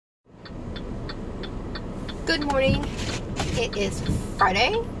Good morning. It is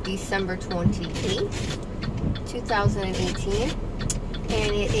Friday, December 28th, 2018,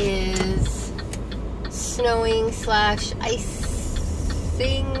 and it is snowing slash ice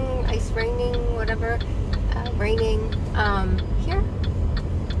raining, whatever, raining here.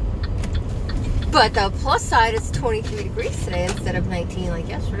 But the plus side is 23 degrees today instead of 19 like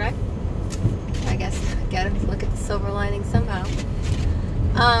yesterday. I guess I gotta look at the silver lining somehow.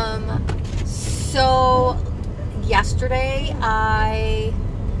 So yesterday I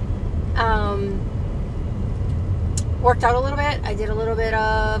worked out a little bit. I did a little bit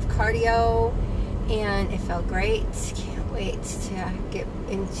of cardio and it felt great. Can't wait to get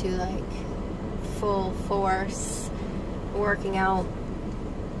into like full force working out.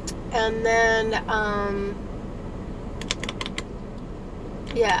 And then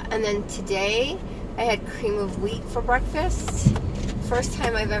and then today I had cream of wheat for breakfast. First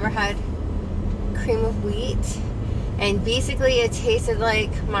time I've ever had cream of wheat, and basically it tasted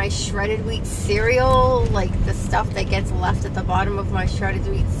like my shredded wheat cereal, like the stuff that gets left at the bottom of my shredded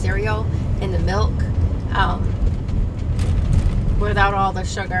wheat cereal in the milk, without all the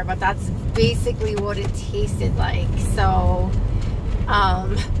sugar, but that's basically what it tasted like. So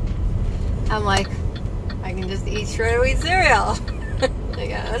I'm like, I can just eat shredded wheat cereal.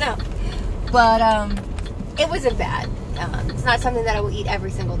 Like, I don't know, but it wasn't bad. It's not something that I will eat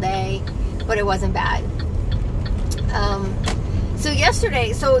every single day, but it wasn't bad. So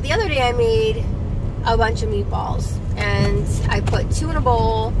the other day I made a bunch of meatballs, and I put 2 in a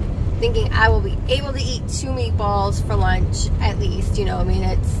bowl, thinking I will be able to eat 2 meatballs for lunch at least. You know, I mean,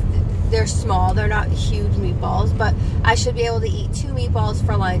 they're small, they're not huge meatballs, but I should be able to eat 2 meatballs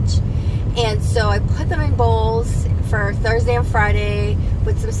for lunch. And so I put them in bowls for Thursday and Friday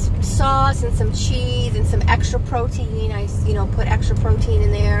with some sauce and some cheese and some extra protein. I, put extra protein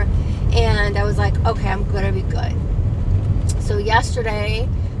in there, and I was like, okay, I'm gonna be good. So yesterday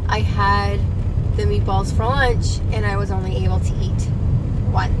I had the meatballs for lunch, and I was only able to eat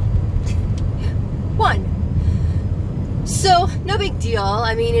one. So no big deal.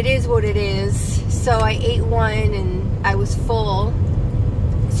 I mean, it is what it is. So I ate one and I was full.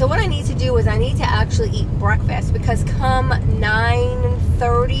 So what I need to do is I need to actually eat breakfast, because come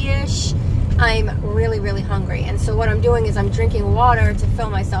 9:30ish, I'm really, really hungry. And so what I'm doing is I'm drinking water to fill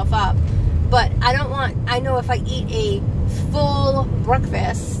myself up. But I know if I eat a full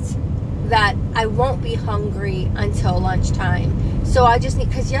breakfast that I won't be hungry until lunchtime. So I just need,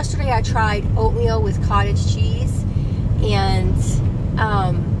 because yesterday I tried oatmeal with cottage cheese, and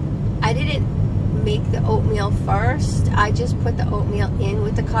I didn't make the oatmeal first. I just put the oatmeal in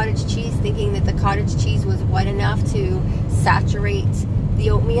with the cottage cheese, thinking that the cottage cheese was wet enough to saturate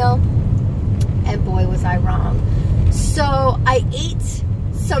the oatmeal, and boy was I wrong. So I ate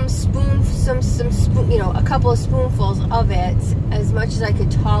a couple of spoonfuls of it, as much as I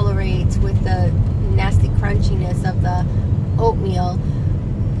could tolerate with the nasty crunchiness of the oatmeal,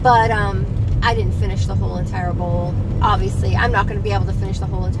 but I didn't finish the whole entire bowl. Obviously, I'm not going to be able to finish the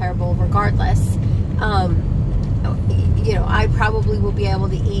whole entire bowl regardless. I probably will be able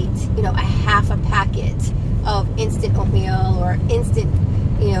to eat, a half a packet of instant oatmeal or instant,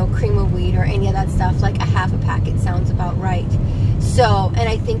 cream of wheat or any of that stuff. Like a half a packet sounds about right. So, and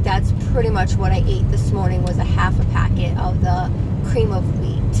I think that's pretty much what I ate this morning, was a half a packet of the cream of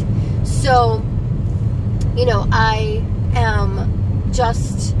wheat. So, I am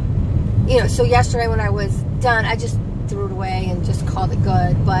just, so yesterday when I was done, I just threw it away and just called it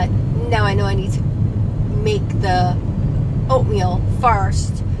good. But now I know I need to make the oatmeal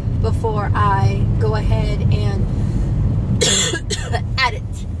first before I go ahead and add it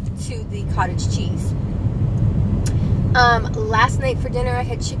to the cottage cheese. Last night for dinner I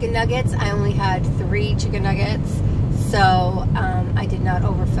had chicken nuggets. I only had 3 chicken nuggets, so I did not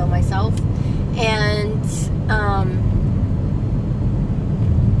overfill myself. And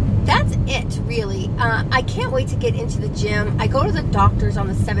that's it, really. I can't wait to get into the gym. I go to the doctor's on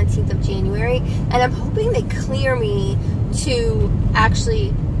the 17th of January, and I'm hoping they clear me to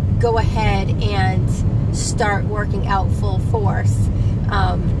actually go ahead and start working out full force.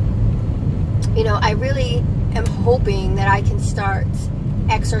 I really am hoping that I can start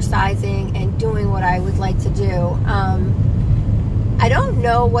exercising and doing what I would like to do. I don't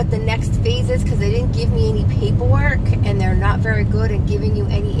know what the next phase is, because they didn't give me any paperwork, and they're not very good at giving you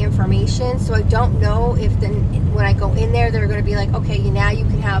any information. So I don't know if when I go in there, they're going to be like, okay, now you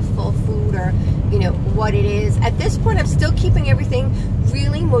can have full food, or what it is. At this point, I'm still keeping everything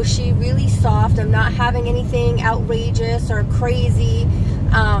really mushy, really soft. I'm not having anything outrageous or crazy,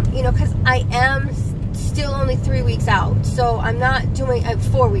 because I am still only 3 weeks out, so I'm not doing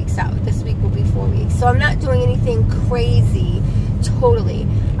 4 weeks out. This week will be 4 weeks, so I'm not doing anything crazy, totally.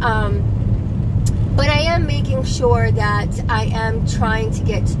 But I am making sure that I am trying to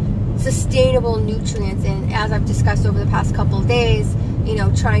get sustainable nutrients in, as I've discussed over the past couple of days, you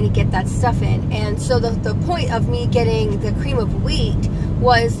know, trying to get that stuff in. And so the point of me getting the cream of wheat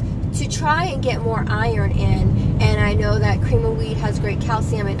was to try and get more iron in. And I know that cream of wheat has great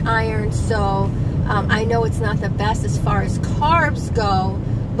calcium and iron, so I know it's not the best as far as carbs go,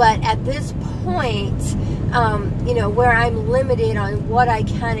 but at this point, you know, where I'm limited on what I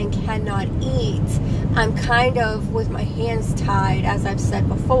can and cannot eat, I'm kind of with my hands tied, as I've said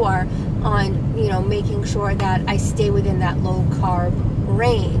before, on, you know, making sure that I stay within that low carb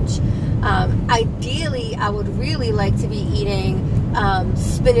range. Ideally, I would really like to be eating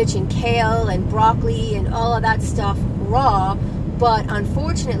spinach and kale and broccoli and all of that stuff raw, but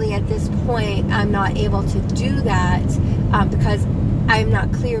unfortunately at this point I'm not able to do that because I'm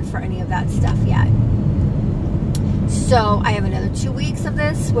not cleared for any of that stuff yet. So I have another 2 weeks of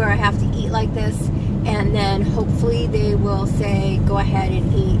this where I have to eat like this, and then hopefully they will say go ahead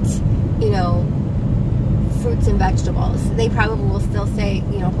and eat, you know, fruits and vegetables. They probably will still say,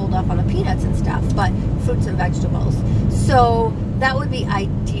 you know, hold off on the peanuts and stuff, but fruits and vegetables. So that would be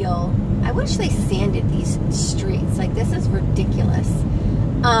ideal. I wish they sanded these streets. Like, this is ridiculous.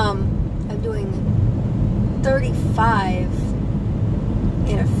 I'm doing 35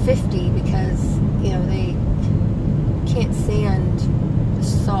 in a 50 because, you know, they can't sand the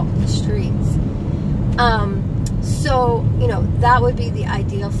salt the streets. So, you know, that would be the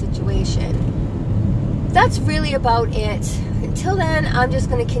ideal situation. That's really about it. Until then, I'm just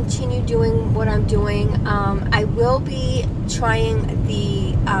going to continue doing what I'm doing. I will be trying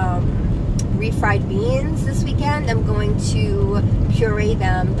the refried beans this weekend. I'm going to puree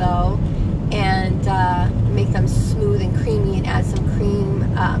them though and make them smooth and creamy and add some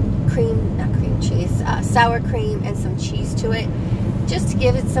sour cream and some cheese to it, just to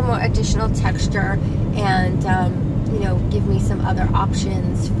give it some more additional texture and you know, give me some other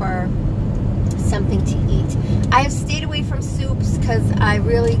options for something to eat. I have stayed away from soups because I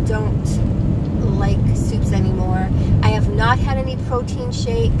really don't like soups anymore. I have not had any protein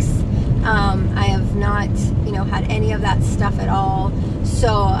shakes. I have not, you know, had any of that stuff at all.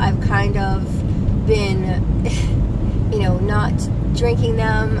 So I've kind of been, you know, not drinking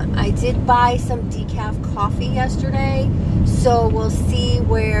them. I did buy some decaf coffee yesterday, so we'll see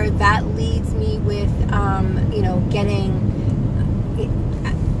where that leads me with, you know, getting,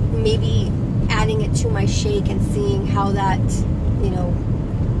 maybe adding it to my shake and seeing how that, you know,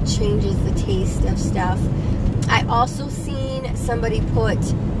 changes the taste of stuff. I also seen somebody put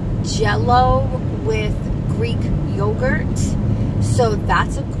Jell-O with Greek yogurt, so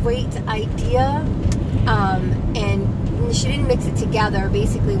that's a great idea. And she didn't mix it together.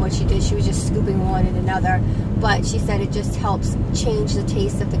 Basically what she did, she was just scooping one in another, but she said it just helps change the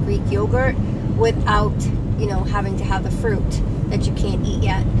taste of the Greek yogurt without, you know, having to have the fruit that you can't eat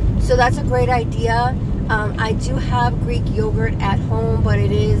yet. So that's a great idea. I do have Greek yogurt at home, but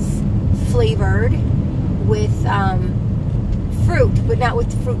it is flavored with fruit, but not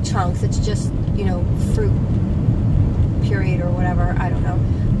with fruit chunks. It's just, you know, fruit pureed or whatever. I don't know.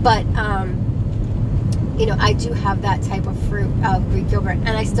 But, you know, I do have that type of fruit of Greek yogurt, and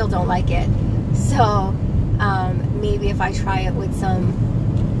I still don't like it. So maybe if I try it with some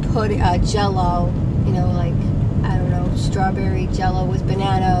Jell-O, you know, like, I don't know, strawberry Jell-O with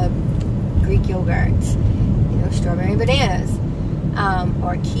banana Greek yogurt, you know, strawberry and bananas,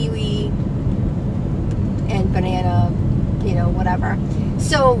 or kiwi and banana, you know, whatever.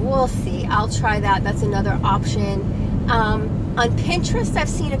 So we'll see. I'll try that. That's another option. On Pinterest, I've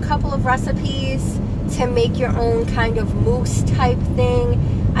seen a couple of recipes to make your own kind of mousse type thing.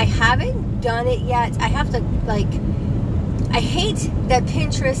 I haven't done it yet. I have to, like, I hate that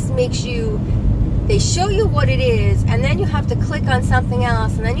Pinterest makes you, they show you what it is, and then you have to click on something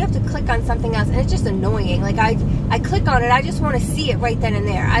else, and then you have to click on something else, and it's just annoying. Like, I click on it, I just want to see it right then and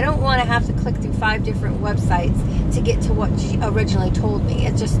there. I don't want to have to click through 5 different websites to get to what she originally told me.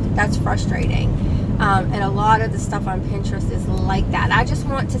 It's just, that's frustrating. And a lot of the stuff on Pinterest is like that. I just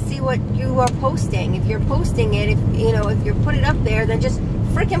want to see what you are posting. If you're posting it, if you know, if you put it up there, then just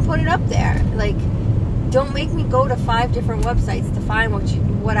freaking put it up there. Like, don't make me go to 5 different websites to find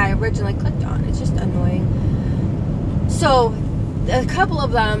what I originally clicked on. It's just annoying. So a couple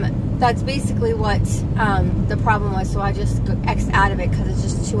of them, that's basically what the problem was. So I just X'd out of it because it's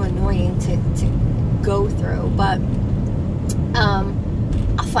just too annoying to go through. But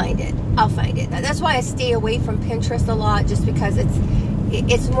I'll find it. I'll find it. That's why I stay away from Pinterest a lot, just because it's,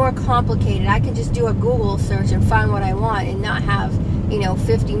 it's more complicated. I can just do a Google search and find what I want and not have,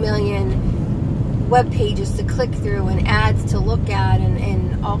 50 million web pages to click through and ads to look at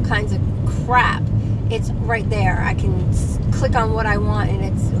and all kinds of crap. It's right there. I can click on what I want and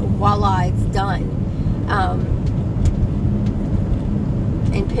it's voila, it's done.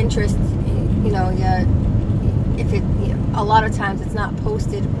 And Pinterest, if it, a lot of times it's not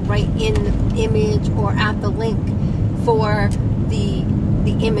posted right in the image or at the link for the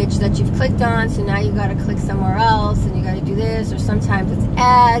image that you've clicked on, so now you got to click somewhere else and you got to do this, or sometimes it's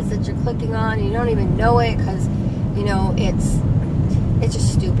ads that you're clicking on and you don't even know it because it's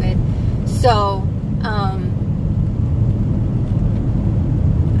just stupid. So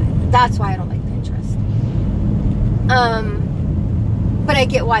that's why I don't like Pinterest. But I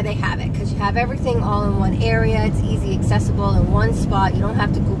get why they have it, because you have everything all in one area. It's easy accessible in one spot. You don't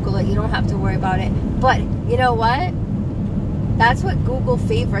have to Google it. You don't have to worry about it. But you know what? That's what Google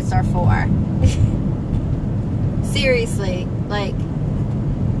favorites are for. Seriously, like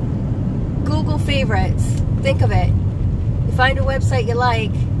Google favorites. Think of it. You find a website you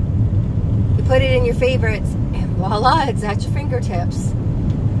like, you put it in your favorites, and voila, it's at your fingertips.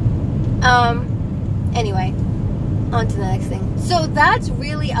 Anyway, on to the next thing. So that's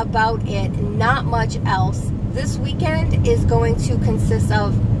really about it. Not much else. This weekend is going to consist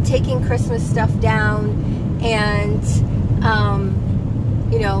of taking Christmas stuff down and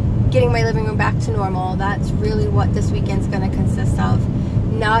getting my living room back to normal. That's really what this weekend's going to consist of.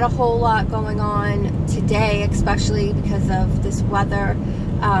 Not a whole lot going on today, especially because of this weather.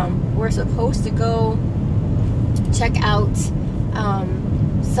 We're supposed to go check out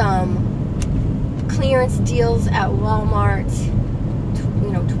some clearance deals at Walmart,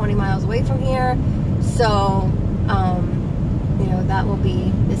 20 miles away from here. So, that will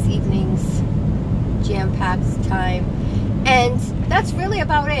be this evening's jam-packed time. And that's really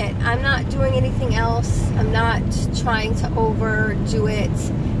about it. I'm not doing anything else. I'm not trying to overdo it.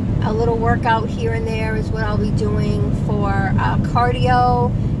 A little workout here and there is what I'll be doing for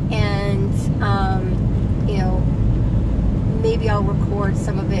cardio, and maybe I'll record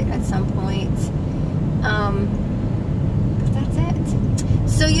some of it at some point. But that's it.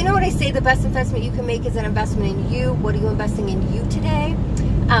 So you know what I say, the best investment you can make is an investment in you. What are you investing in you today?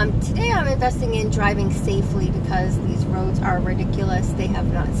 Today I'm investing in driving safely, because these roads are ridiculous. They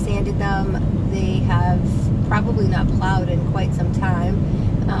have not sanded them. They have probably not plowed in quite some time.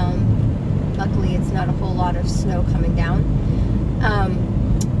 Luckily it's not a whole lot of snow coming down.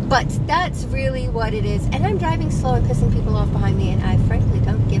 But that's really what it is. And I'm driving slow and pissing people off behind me, and I frankly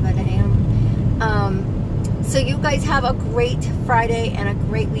don't give a damn. So you guys have a great Friday and a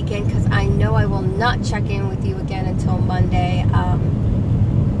great weekend, because I know I will not check in with you again until Monday.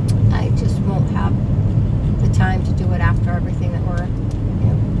 I just won't have the time to do it after everything that we're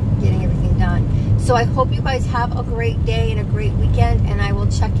getting everything done. So I hope you guys have a great day and a great weekend, and I will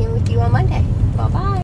check